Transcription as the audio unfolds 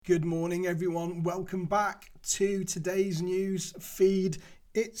Good morning, everyone. Welcome back to today's news feed.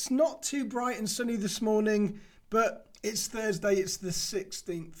 It's not too bright and sunny this morning, but it's Thursday. It's the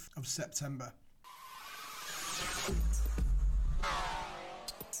 16th of September.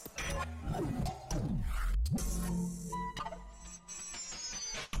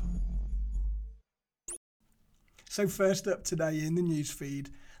 So first up today in the news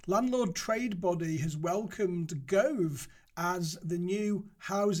feed, Landlord Trade Body has welcomed Gove as the new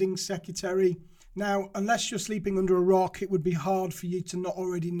Housing Secretary. Now, unless you're sleeping under a rock, it would be hard for you to not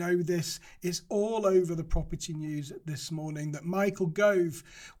already know this. It's all over the property news this morning that Michael Gove,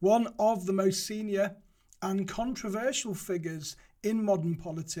 one of the most senior and controversial figures in modern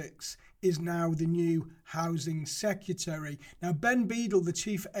politics, is now the new Housing Secretary. Now, Ben Beadle, the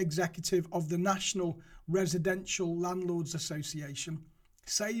Chief Executive of the National Residential Landlords Association,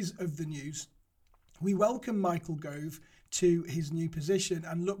 says of the news, "We welcome Michael Gove to his new position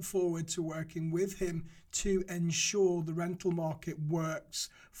and look forward to working with him to ensure the rental market works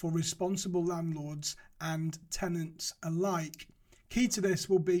for responsible landlords and tenants alike. Key to this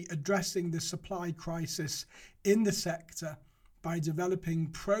will be addressing the supply crisis in the sector by developing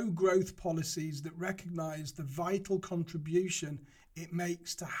pro-growth policies that recognise the vital contribution it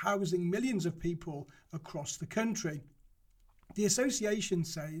makes to housing millions of people across the country." The association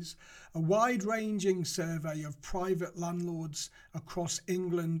says a wide-ranging survey of private landlords across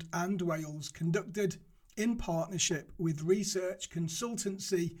England and Wales, conducted in partnership with research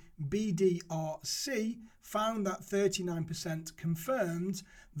consultancy BDRC, found that 39% confirmed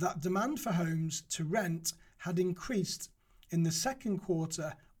that demand for homes to rent had increased in the second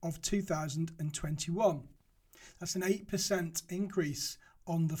quarter of 2021. That's an 8% increase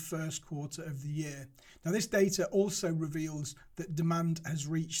on the first quarter of the year. Now, this data also reveals that demand has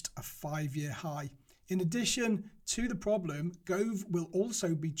reached a 5-year high. In addition to the problem, Gove will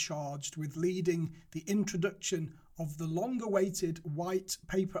also be charged with leading the introduction of the long-awaited white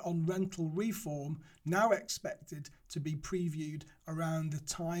paper on rental reform, now expected to be previewed around the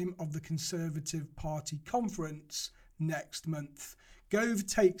time of the Conservative Party conference next month. Gove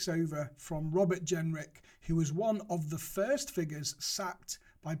takes over from Robert Jenrick, who was one of the first figures sacked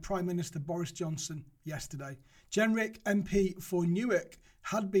by Prime Minister Boris Johnson yesterday. Jenrick, MP for Newark,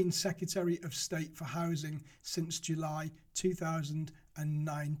 had been Secretary of State for Housing since July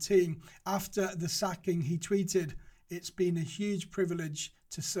 2019. After the sacking, he tweeted, "It's been a huge privilege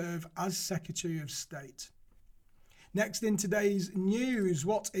to serve as Secretary of State." Next in today's news,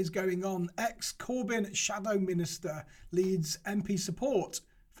 what is going on? Ex-Corbyn Shadow Minister leads MP support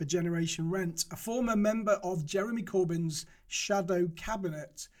for Generation Rent. A former member of Jeremy Corbyn's shadow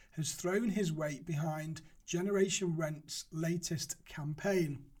cabinet has thrown his weight behind Generation Rent's latest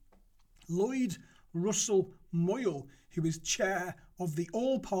campaign. Lloyd Russell Moyle, who is chair of the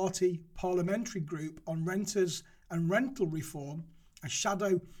all-party parliamentary group on renters and rental reform, a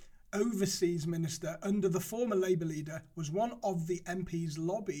shadow overseas minister under the former Labour leader, was one of the MPs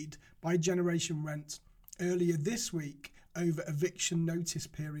lobbied by Generation Rent earlier this week over eviction notice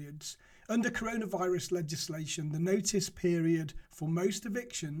periods. Under coronavirus legislation, the notice period for most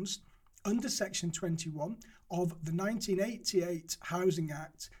evictions under Section 21 of the 1988 Housing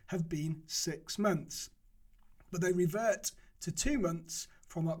Act have been 6 months, but they revert to 2 months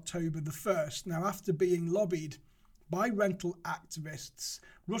from October the 1st. Now, after being lobbied by rental activists,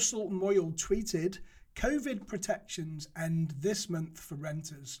 Russell Moyle tweeted, "COVID protections end this month for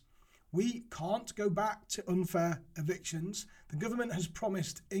renters. We can't go back to unfair evictions. The government has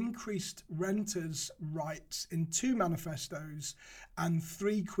promised increased renters' rights in 2 manifestos and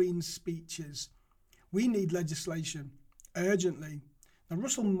 3 Queen's speeches. We need legislation urgently." Now,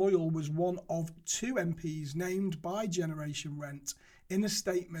 Russell Moyle was one of 2 MPs named by Generation Rent in a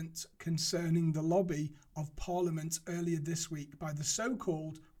statement concerning the lobby of Parliament earlier this week by the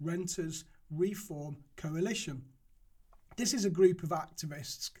so-called Renters Reform Coalition. This is a group of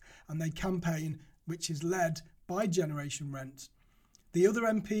activists and they campaign which is led by Generation Rent. The other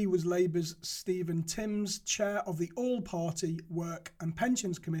MP was Labour's Stephen Timms, chair of the All-Party Work and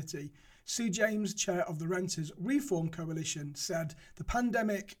Pensions Committee. Sue James, chair of the Renters Reform Coalition, said, "The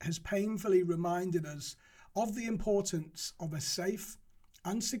pandemic has painfully reminded us of the importance of a safe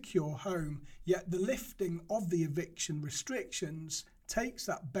and secure home, yet the lifting of the eviction restrictions takes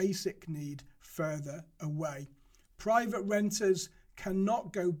that basic need further away. Private renters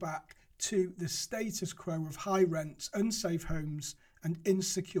cannot go back to the status quo of high rents, unsafe homes and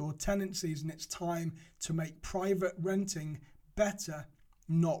insecure tenancies, and it's time to make private renting better,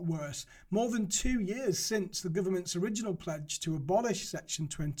 not worse. More than 2 years since the government's original pledge to abolish Section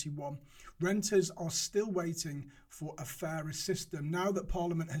 21, renters are still waiting for a fairer system. Now that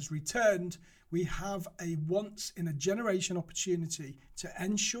Parliament has returned, we have a once-in-a-generation opportunity to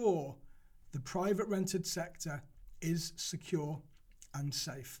ensure the private rented sector is secure and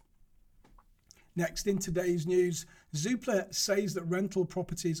safe. Next in today's news, Zoopla says that rental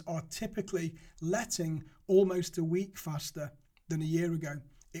properties are typically letting almost a week faster than a year ago.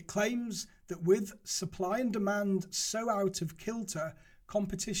 It claims that with supply and demand so out of kilter,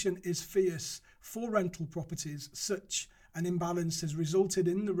 competition is fierce for rental properties. Such an imbalance has resulted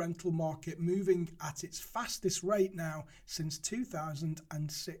in the rental market moving at its fastest rate now since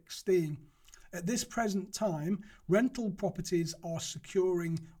 2016. At this present time, rental properties are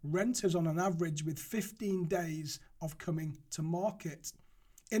securing renters on an average with 15 days of coming to market.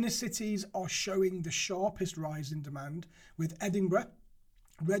 Inner cities are showing the sharpest rise in demand, with Edinburgh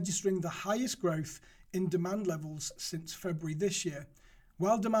registering the highest growth in demand levels since February this year.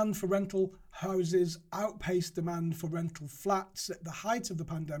 While demand for rental houses outpaced demand for rental flats at the height of the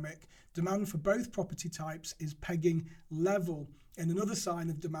pandemic, demand for both property types is pegging level, in another sign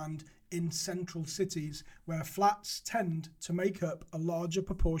of demand in central cities, where flats tend to make up a larger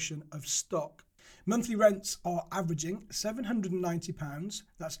proportion of stock. Monthly rents are averaging £790,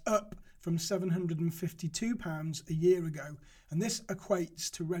 that's up from £752 a year ago, and this equates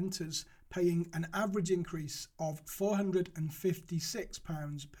to renters paying an average increase of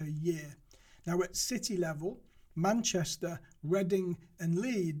 £456 per year. Now at city level, Manchester, Reading and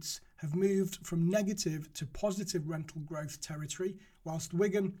Leeds have moved from negative to positive rental growth territory, whilst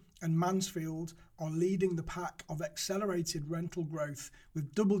Wigan and Mansfield are leading the pack of accelerated rental growth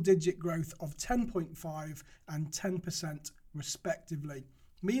with double-digit growth of 10.5% and 10% respectively.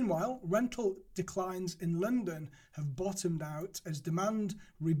 Meanwhile, rental declines in London have bottomed out as demand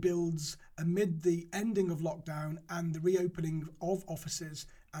rebuilds amid the ending of lockdown and the reopening of offices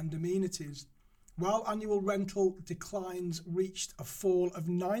and amenities. While annual rental declines reached a fall of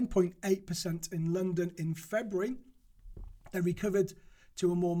 9.8% in London in February, they recovered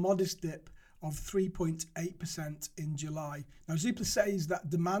to a more modest dip of 3.8% in July. Now, Zoopla says that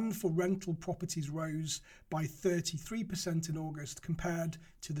demand for rental properties rose by 33% in August compared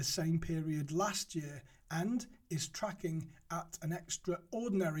to the same period last year and is tracking at an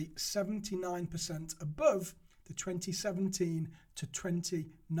extraordinary 79% above the 2017 to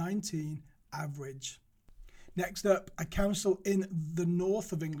 2019 average. Next up, a council in the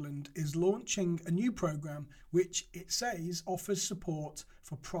north of England is launching a new programme which it says offers support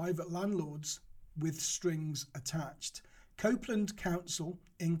for private landlords with strings attached. Copeland Council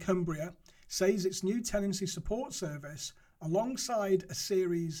in Cumbria says its new tenancy support service, alongside a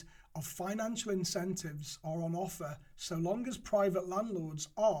series of financial incentives, are on offer so long as private landlords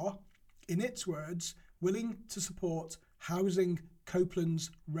are, in its words, willing to support housing Copeland's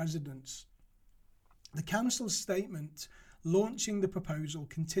residents. The council's statement launching the proposal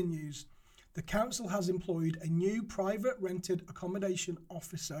continues. The council has employed a new private rented accommodation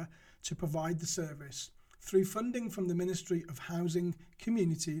officer to provide the service through funding from the Ministry of Housing,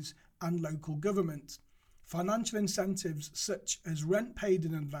 Communities and Local Government. Financial incentives such as rent paid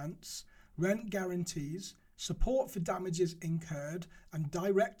in advance, rent guarantees, support for damages incurred and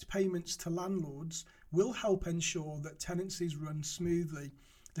direct payments to landlords will help ensure that tenancies run smoothly.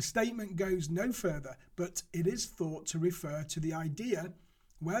 The statement goes no further, but it is thought to refer to the idea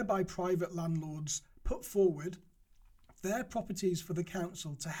whereby private landlords put forward their properties for the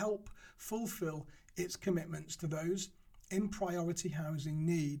council to help fulfil its commitments to those in priority housing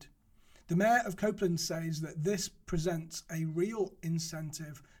need. The Mayor of Copeland says that this presents a real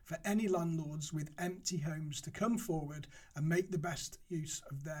incentive for any landlords with empty homes to come forward and make the best use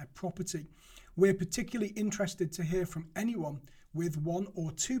of their property. We're particularly interested to hear from anyone with 1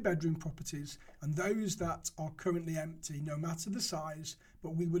 or 2 bedroom properties and those that are currently empty, no matter the size,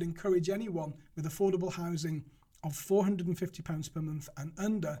 but we would encourage anyone with affordable housing of £450 per month and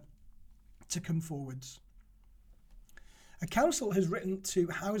under to come forwards. A council has written to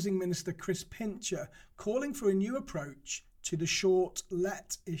Housing Minister Chris Pincher calling for a new approach to the short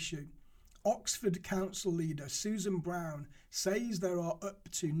let issue. Oxford Council leader Susan Brown says there are up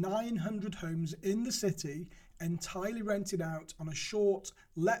to 900 homes in the city entirely rented out on a short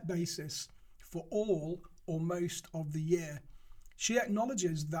let basis for all or most of the year. She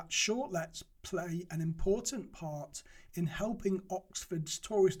acknowledges that short lets play an important part in helping Oxford's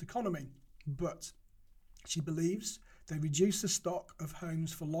tourist economy, but she believes they reduce the stock of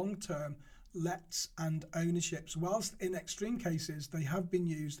homes for long-term, lets and ownerships, whilst in extreme cases they have been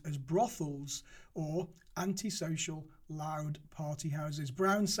used as brothels or antisocial loud party houses.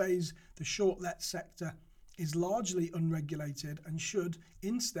 Brown says the short let sector is largely unregulated and should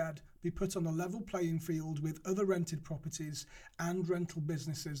instead be put on a level playing field with other rented properties and rental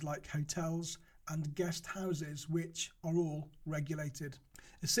businesses like hotels and guest houses, which are all regulated.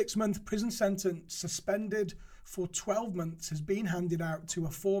 A 6-month prison sentence suspended for 12 months has been handed out to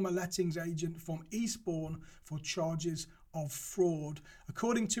a former lettings agent from Eastbourne for charges of fraud.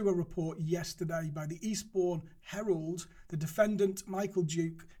 According to a report yesterday by the Eastbourne Herald, the defendant, Michael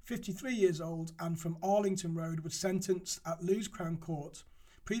Duke, 53 years old and from Arlington Road, was sentenced at Lewes Crown Court.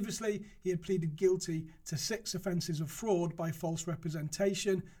 Previously, he had pleaded guilty to 6 offences of fraud by false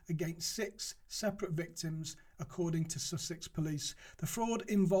representation against 6 separate victims, according to Sussex Police. The fraud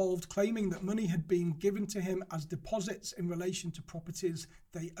involved claiming that money had been given to him as deposits in relation to properties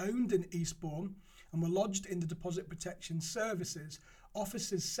they owned in Eastbourne and were lodged in the Deposit Protection Services.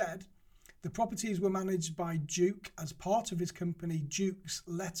 Officers said the properties were managed by Duke as part of his company Duke's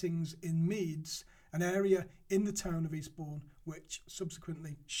Lettings in Meads, an area in the town of Eastbourne, which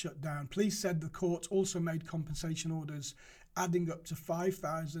subsequently shut down. Police said the court also made compensation orders adding up to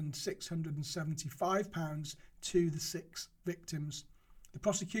 £5,675 to the 6 victims. The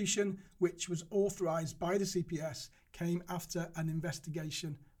prosecution, which was authorised by the CPS, came after an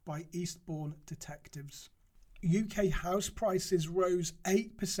investigation by Eastbourne detectives. UK house prices rose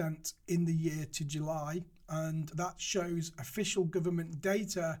 8% in the year to July, and that shows official government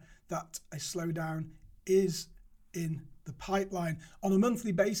data that a slowdown is in the pipeline. On a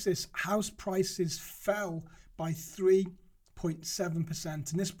monthly basis, house prices fell by 3.7%,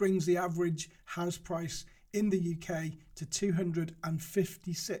 and this brings the average house price in the UK to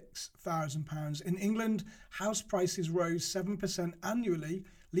 £256,000. In England, house prices rose 7% annually,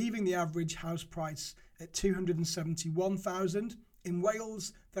 leaving the average house price at £271,000. In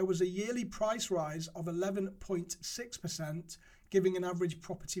Wales, there was a yearly price rise of 11.6%, giving an average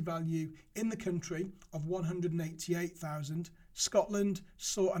property value in the country of £188,000. Scotland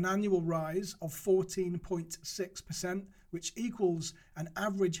saw an annual rise of 14.6%, which equals an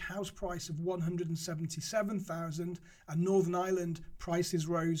average house price of £177,000, and Northern Ireland prices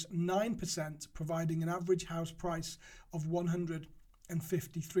rose 9%, providing an average house price of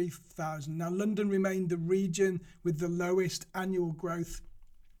 £153,000. Now, London remained the region with the lowest annual growth,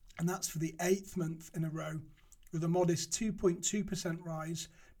 and that's for the 8th month in a row, with a modest 2.2% rise,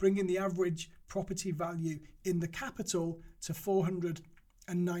 bringing the average property value in the capital to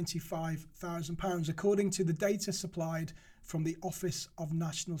 £495,000, according to the data supplied from the Office of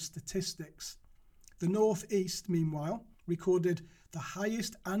National Statistics. The North East, meanwhile, recorded the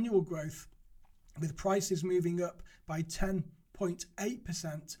highest annual growth, with prices moving up by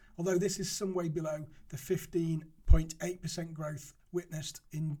 10.8%, although this is some way below the 15.8% growth witnessed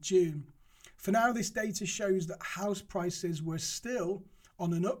in June. For now, this data shows that house prices were still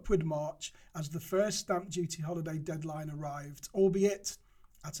on an upward march as the first stamp duty holiday deadline arrived, albeit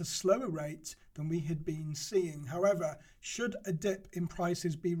at a slower rate than we had been seeing. However, should a dip in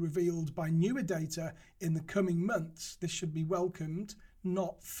prices be revealed by newer data in the coming months, this should be welcomed,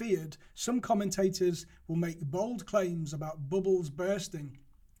 not feared. Some commentators will make bold claims about bubbles bursting,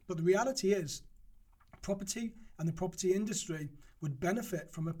 but the reality is property and the property industry would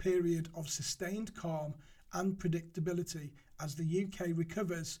benefit from a period of sustained calm and predictability as the UK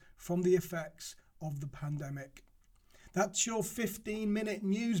recovers from the effects of the pandemic. That's your 15-minute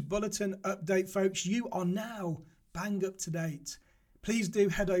news bulletin update, folks. You are now bang up to date. Please do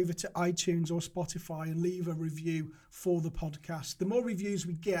head over to iTunes or Spotify and leave a review for the podcast. The more reviews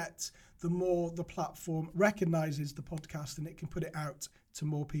we get, the more the platform recognises the podcast and it can put it out to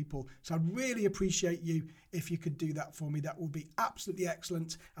more people. So I'd really appreciate you if you could do that for me. That would be absolutely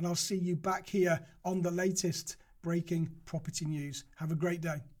excellent. And I'll see you back here on the latest breaking property news. Have a great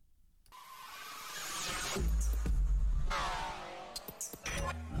day.